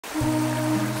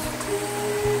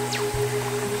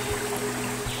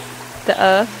The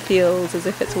earth feels as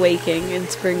if it's waking in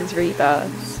spring's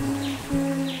rebirth.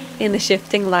 In the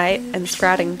shifting light and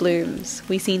sprouting blooms,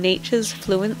 we see nature's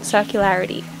fluent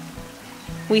circularity.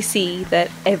 We see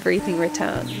that everything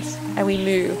returns, and we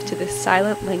move to this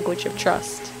silent language of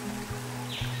trust.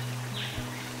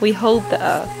 We hold the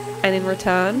earth, and in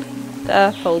return, the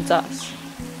earth holds us.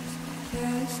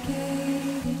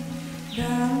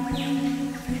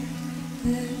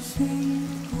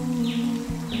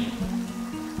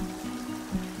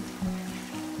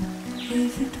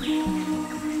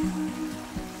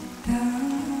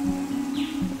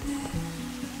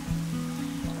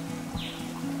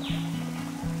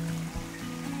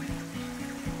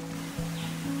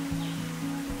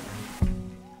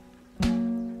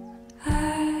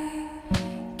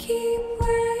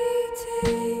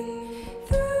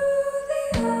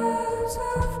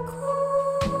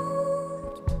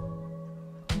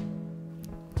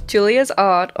 Julia's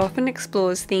art often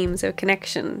explores themes of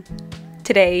connection.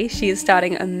 Today, she is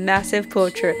starting a massive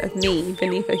portrait of me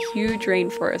beneath a huge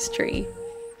rainforest tree.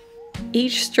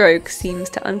 Each stroke seems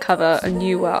to uncover a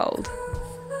new world.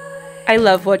 I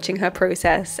love watching her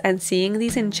process and seeing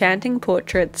these enchanting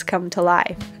portraits come to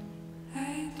life.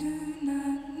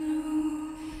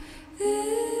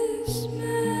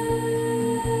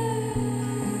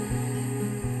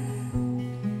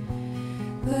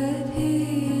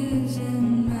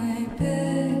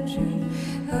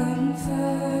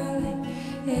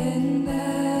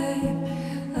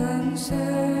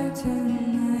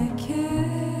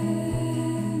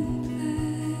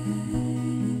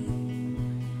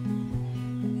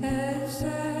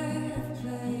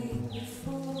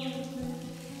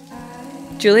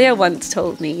 Julia once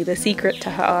told me the secret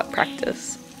to her art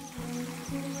practice.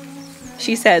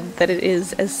 She said that it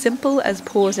is as simple as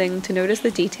pausing to notice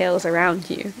the details around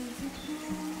you.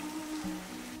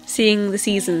 Seeing the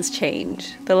seasons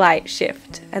change, the light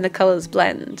shift, and the colours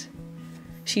blend.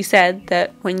 She said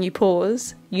that when you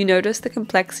pause, you notice the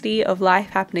complexity of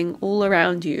life happening all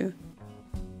around you.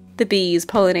 The bees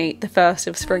pollinate the first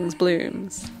of spring's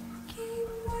blooms.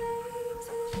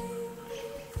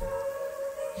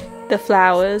 The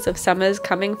flowers of summer's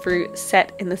coming fruit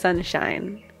set in the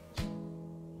sunshine.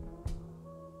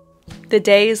 The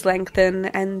days lengthen,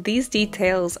 and these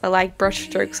details are like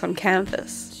brushstrokes on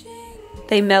canvas.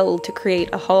 They meld to create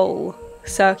a whole,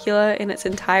 circular in its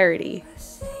entirety.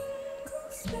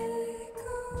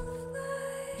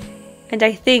 And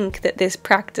I think that this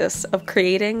practice of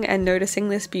creating and noticing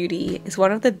this beauty is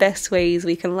one of the best ways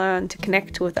we can learn to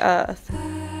connect with Earth.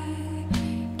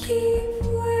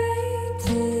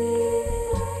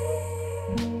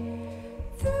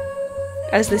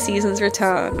 As the seasons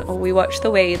return, or we watch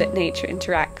the way that nature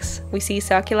interacts, we see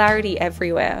circularity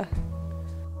everywhere.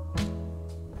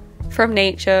 From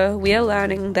nature, we are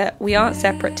learning that we aren't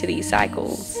separate to these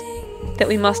cycles, that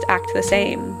we must act the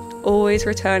same, always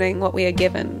returning what we are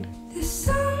given.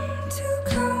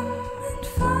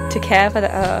 To care for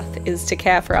the earth is to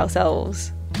care for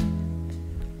ourselves.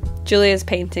 Julia's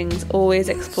paintings always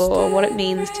explore what it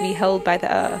means to be held by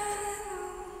the earth.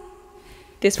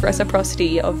 This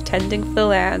reciprocity of tending for the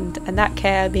land and that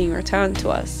care being returned to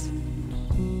us.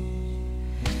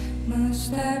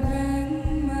 Must I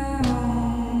bring my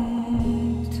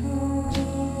own torch?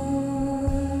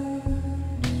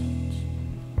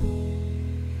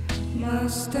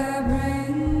 Must I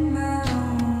bring my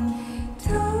own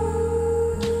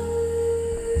torch?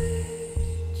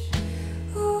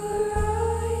 Or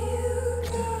are you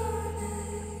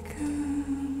gonna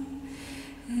come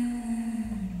and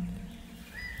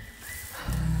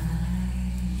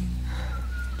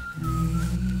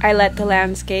I let the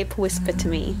landscape whisper to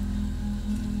me.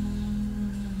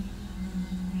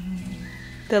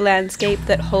 The landscape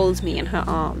that holds me in her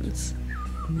arms.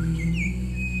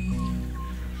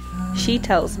 She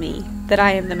tells me that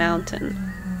I am the mountain.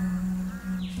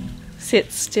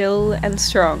 Sit still and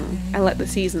strong and let the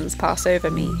seasons pass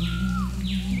over me.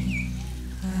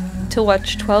 To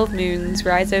watch 12 moons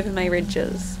rise over my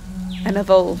ridges and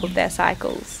evolve with their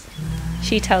cycles.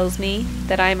 She tells me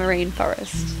that I am a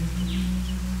rainforest.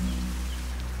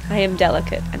 I am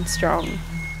delicate and strong.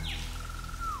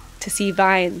 To see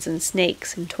vines and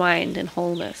snakes entwined in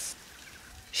wholeness,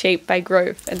 shaped by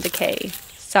growth and decay,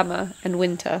 summer and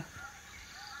winter,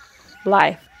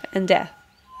 life and death.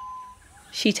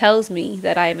 She tells me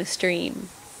that I am a stream,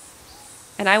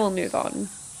 and I will move on.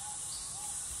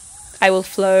 I will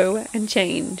flow and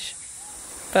change,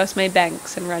 burst my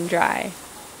banks and run dry,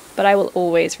 but I will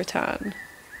always return.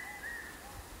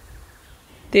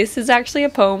 This is actually a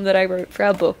poem that I wrote for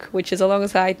our book, which is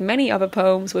alongside many other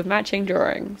poems with matching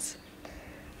drawings.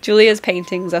 Julia's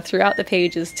paintings are throughout the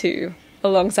pages too,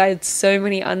 alongside so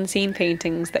many unseen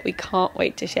paintings that we can't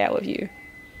wait to share with you.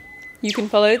 You can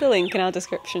follow the link in our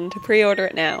description to pre-order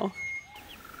it now.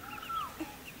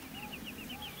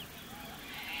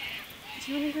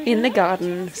 In the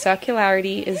garden,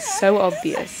 circularity is so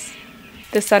obvious.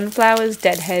 The sunflower's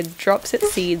deadhead drops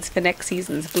its seeds for next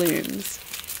season's blooms.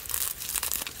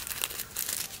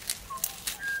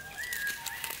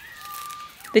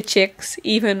 The chicks,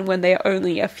 even when they are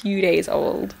only a few days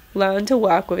old, learn to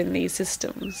work within these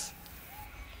systems.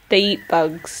 They eat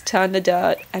bugs, turn the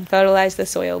dirt, and fertilize the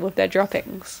soil with their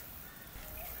droppings.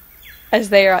 As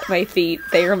they are at my feet,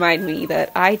 they remind me that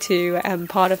I too am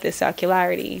part of this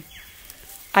circularity.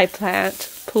 I plant,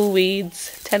 pull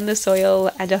weeds, tend the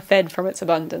soil, and are fed from its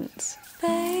abundance.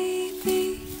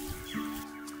 Baby,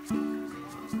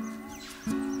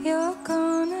 you're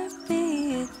gonna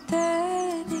be a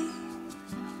daddy.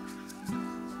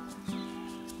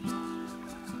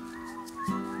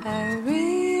 I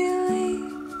really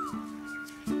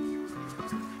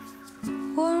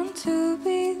want to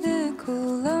be the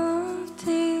cool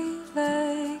auntie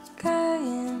like I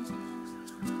am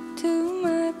to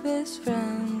my best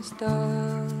friend's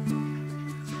dog.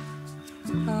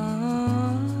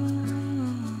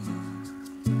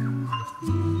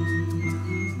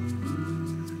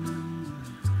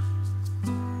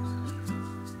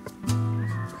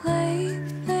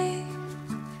 Lately,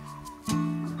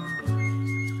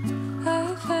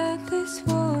 I've had this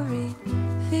worried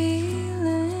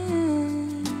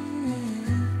feeling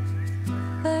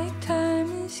like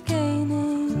time is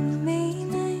gaining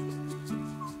meaning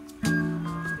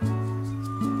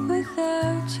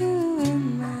without you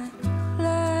in my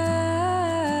life.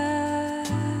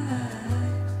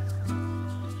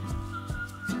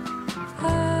 I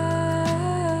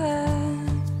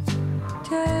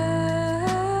just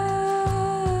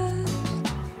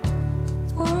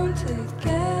want to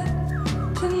get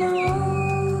to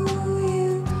know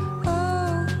you.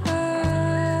 Oh, I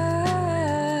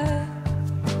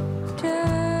just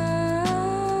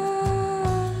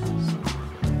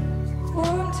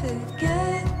want to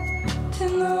get to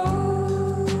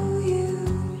know you.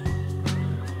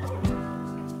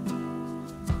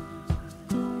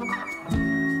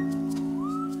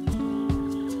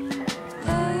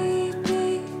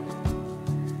 Lately,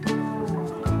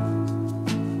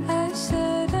 I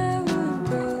said I would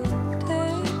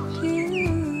protect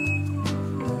you,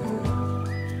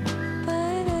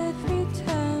 but every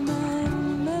time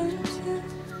I'm meant to,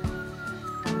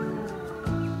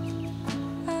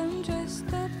 I'm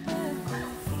dressed up as a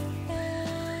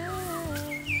elf.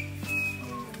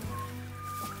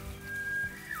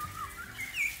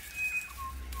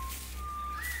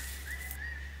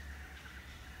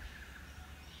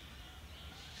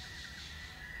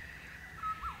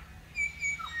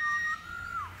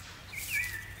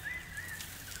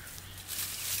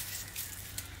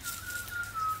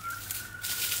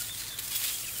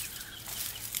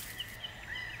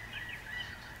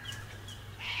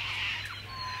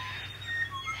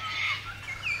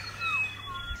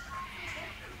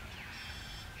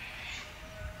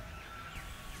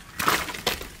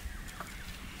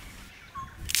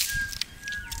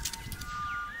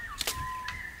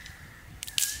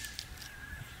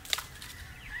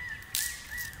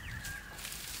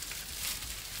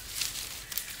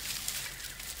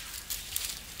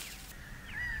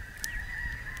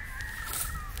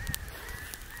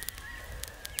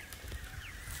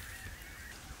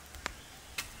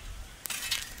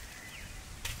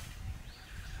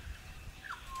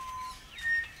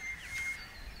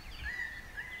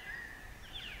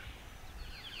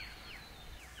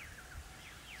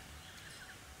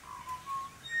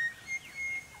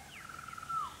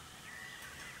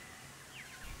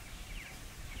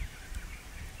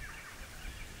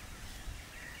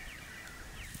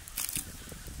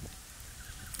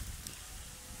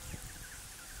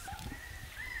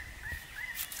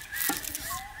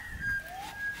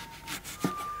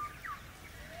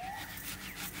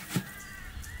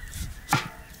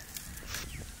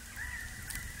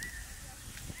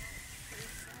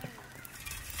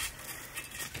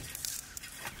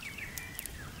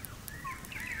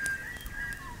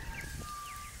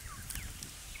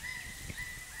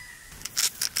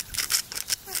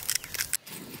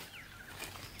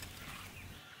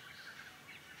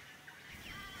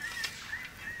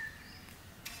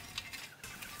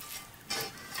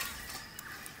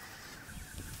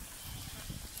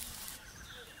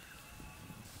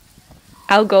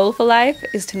 Our goal for life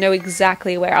is to know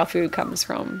exactly where our food comes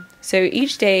from, so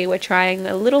each day we're trying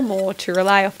a little more to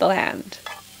rely off the land.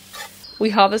 We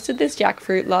harvested this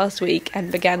jackfruit last week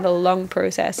and began the long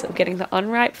process of getting the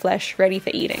unripe flesh ready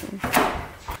for eating.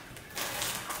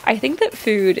 I think that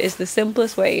food is the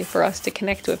simplest way for us to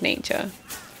connect with nature.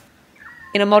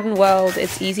 In a modern world,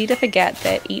 it's easy to forget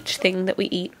that each thing that we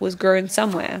eat was grown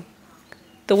somewhere.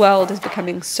 The world is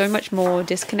becoming so much more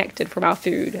disconnected from our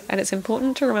food, and it's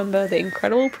important to remember the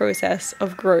incredible process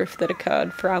of growth that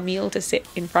occurred for our meal to sit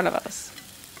in front of us.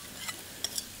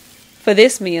 For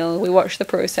this meal, we watched the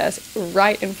process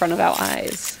right in front of our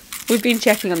eyes. We've been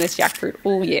checking on this jackfruit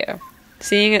all year,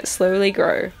 seeing it slowly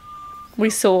grow. We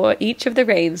saw each of the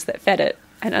rains that fed it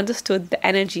and understood the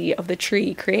energy of the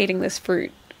tree creating this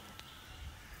fruit.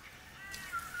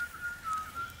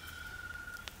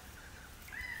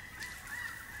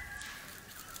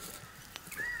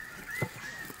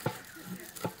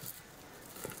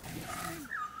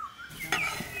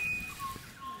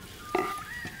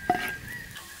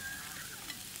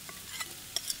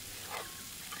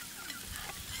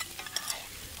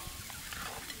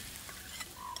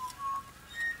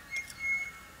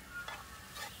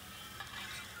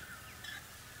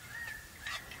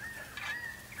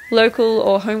 Local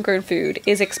or homegrown food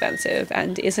is expensive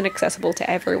and isn't accessible to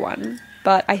everyone,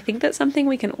 but I think that something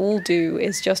we can all do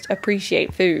is just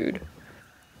appreciate food.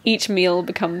 Each meal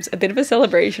becomes a bit of a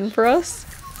celebration for us.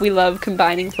 We love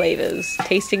combining flavors,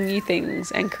 tasting new things,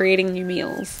 and creating new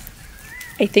meals.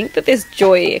 I think that this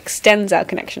joy extends our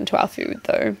connection to our food,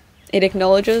 though. It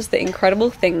acknowledges the incredible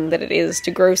thing that it is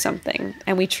to grow something,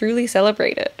 and we truly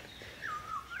celebrate it.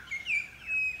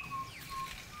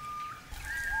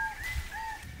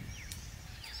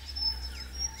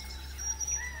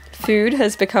 Food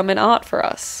has become an art for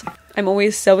us. I'm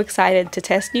always so excited to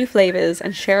test new flavors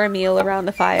and share a meal around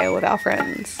the fire with our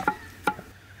friends.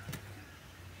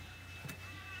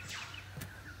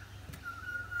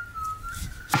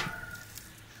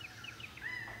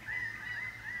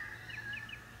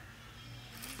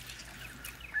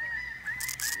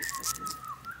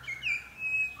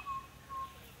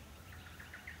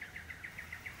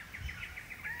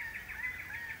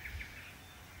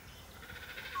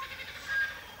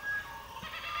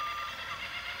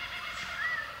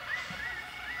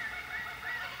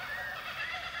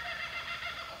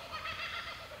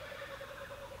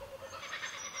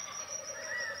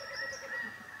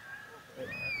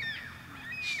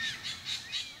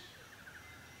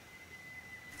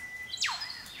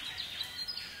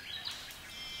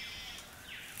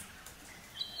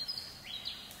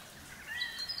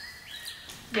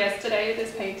 Yesterday,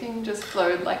 this painting just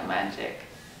flowed like magic.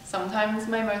 Sometimes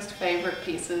my most favorite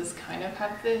pieces kind of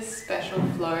have this special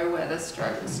flow where the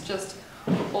strokes just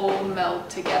all meld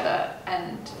together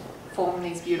and form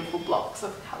these beautiful blocks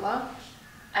of color.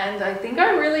 And I think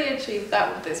I really achieved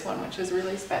that with this one, which is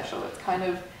really special. It's kind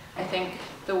of, I think,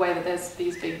 the way that there's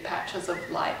these big patches of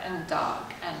light and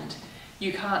dark, and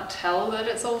you can't tell that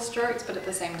it's all strokes, but at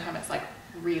the same time it's like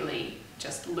really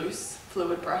just loose,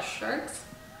 fluid brush strokes.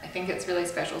 I think it's really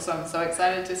special, so I'm so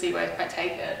excited to see where I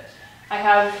take it. I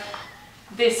have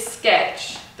this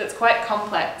sketch that's quite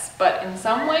complex, but in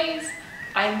some ways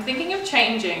I'm thinking of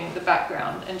changing the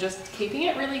background and just keeping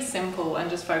it really simple and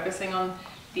just focusing on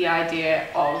the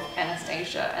idea of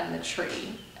Anastasia and the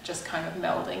tree just kind of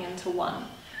melding into one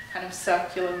kind of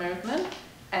circular movement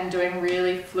and doing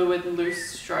really fluid,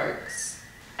 loose strokes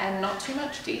and not too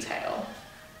much detail.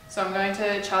 So I'm going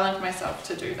to challenge myself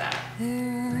to do that.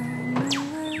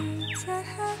 I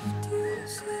have to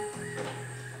say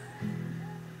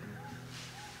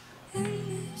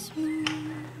in this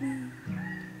moment.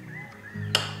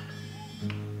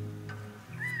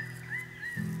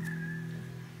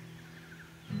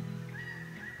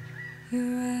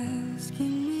 You're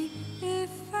asking me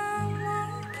if I'm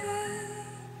okay,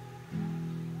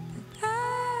 but I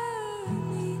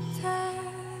need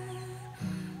time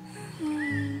to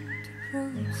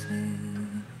process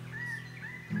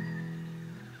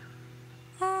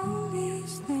all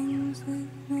these things that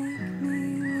make me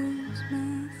lose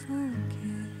my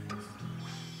focus,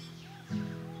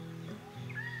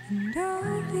 and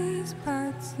all these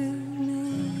parts of me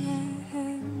I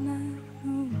have not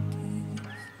noticed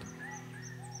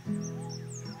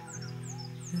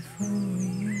before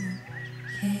you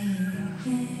came.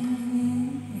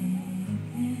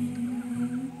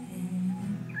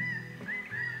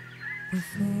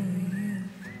 Before you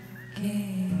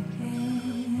came.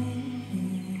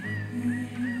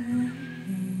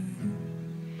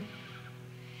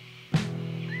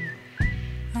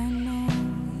 I know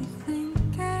you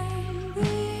think I'm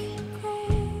being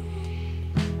cold,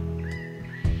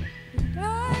 but I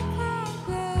can't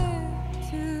bear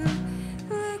to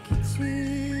look at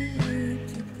you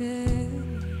today,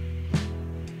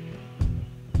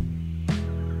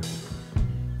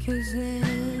 'cause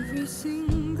every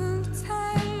single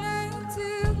time I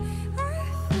do, I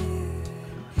feel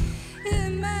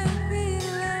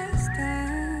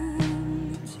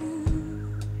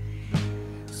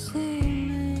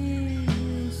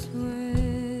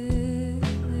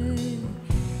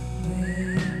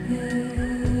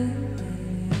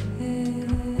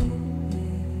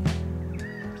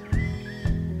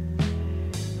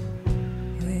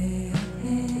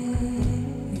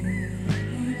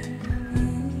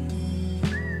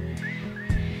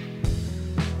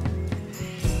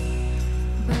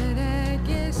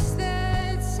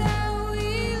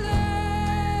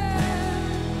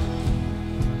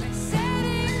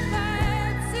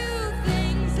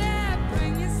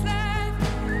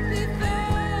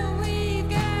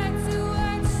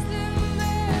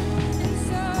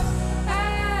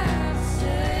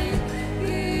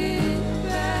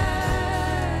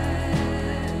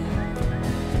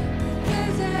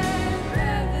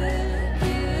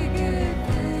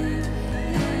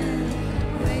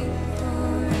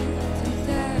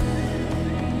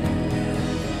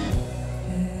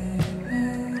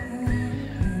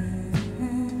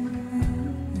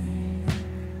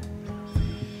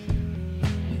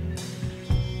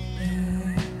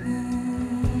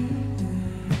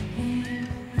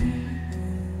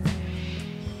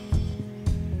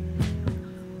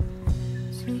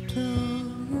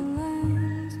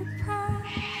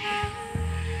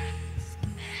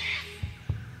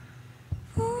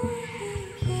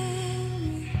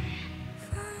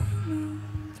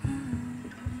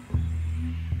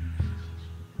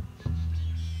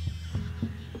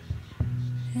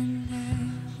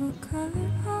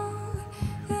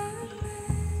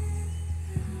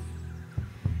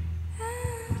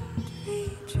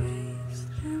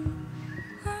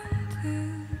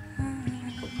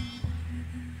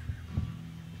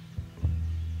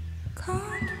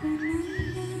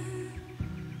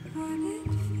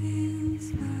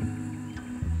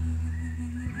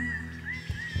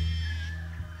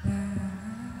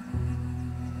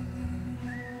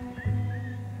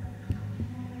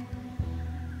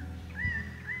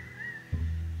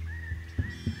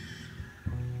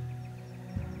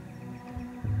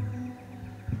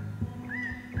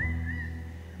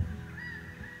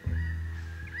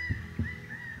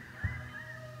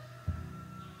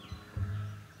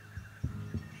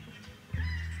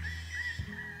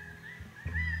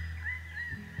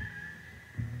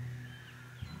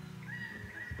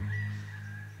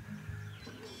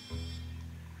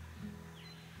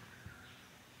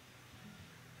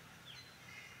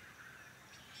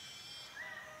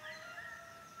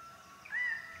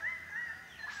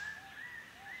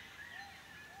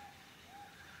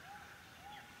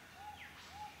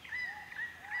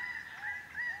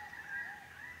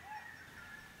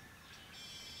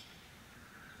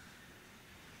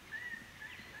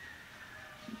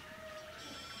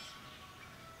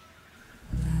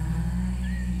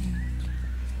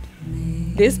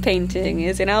This painting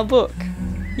is in our book.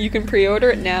 You can pre-order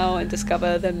it now and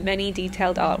discover the many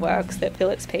detailed artworks that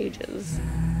fill its pages.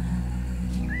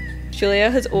 Julia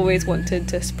has always wanted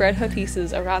to spread her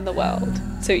pieces around the world,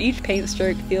 so each paint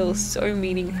stroke feels so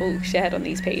meaningful shared on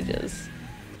these pages.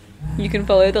 You can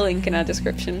follow the link in our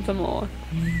description for more.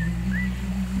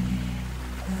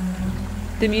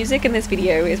 The music in this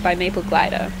video is by Maple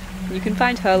Glider. You can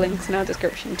find her links in our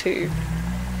description too.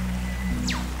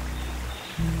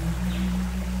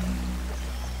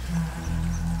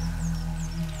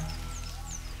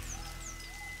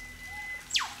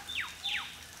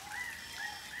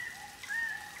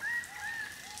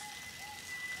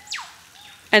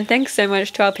 And thanks so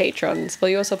much to our patrons for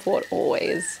your support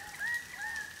always.